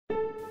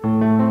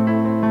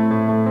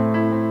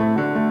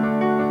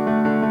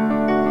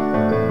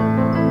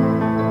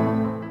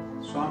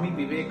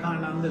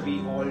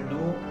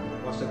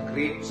was a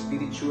great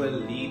spiritual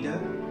leader,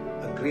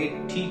 a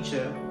great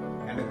teacher,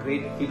 and a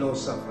great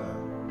philosopher.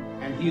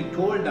 And he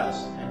told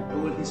us and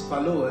told his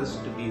followers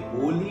to be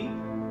holy,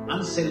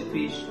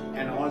 unselfish,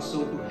 and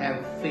also to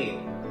have faith.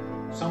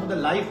 Some of the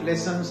life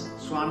lessons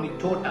Swami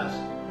taught us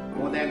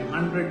more than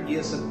 100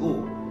 years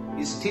ago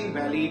is still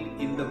valid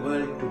in the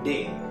world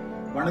today.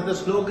 One of the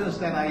slogans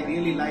that I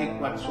really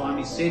like what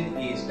Swami said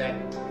is that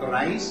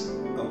rise,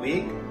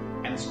 awake,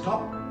 and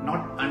stop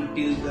not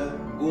until the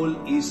goal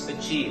is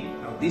achieved.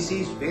 Now this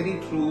is very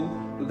true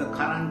to the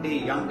current day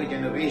younger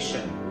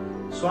generation.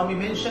 Swami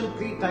mentioned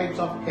 3 types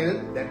of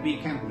help that we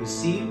can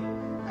receive,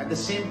 at the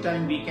same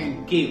time we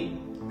can give.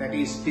 That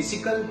is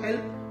physical help,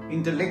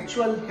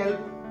 intellectual help,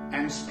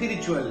 and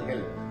spiritual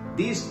help.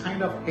 This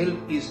kind of help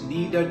is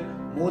needed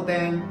more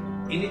than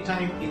any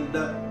time in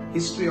the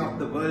history of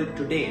the world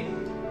today.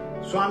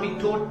 Swami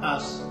taught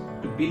us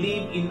to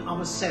believe in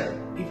ourselves.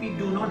 If we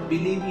do not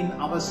believe in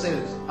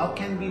ourselves, how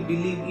can we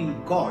believe in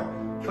God?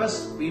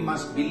 First, we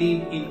must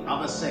believe in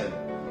ourselves.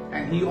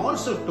 And he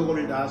also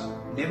told us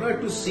never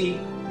to seek,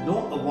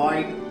 no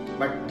avoid,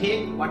 but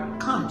take what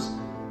comes.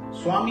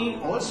 Swami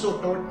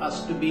also taught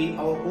us to be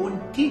our own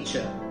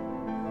teacher,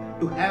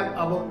 to have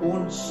our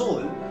own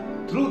soul.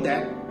 Through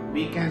that,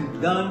 we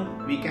can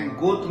learn, we can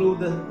go through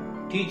the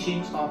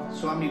teachings of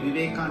Swami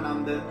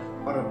Vivekananda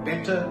for a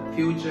better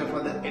future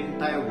for the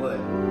entire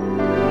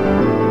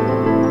world.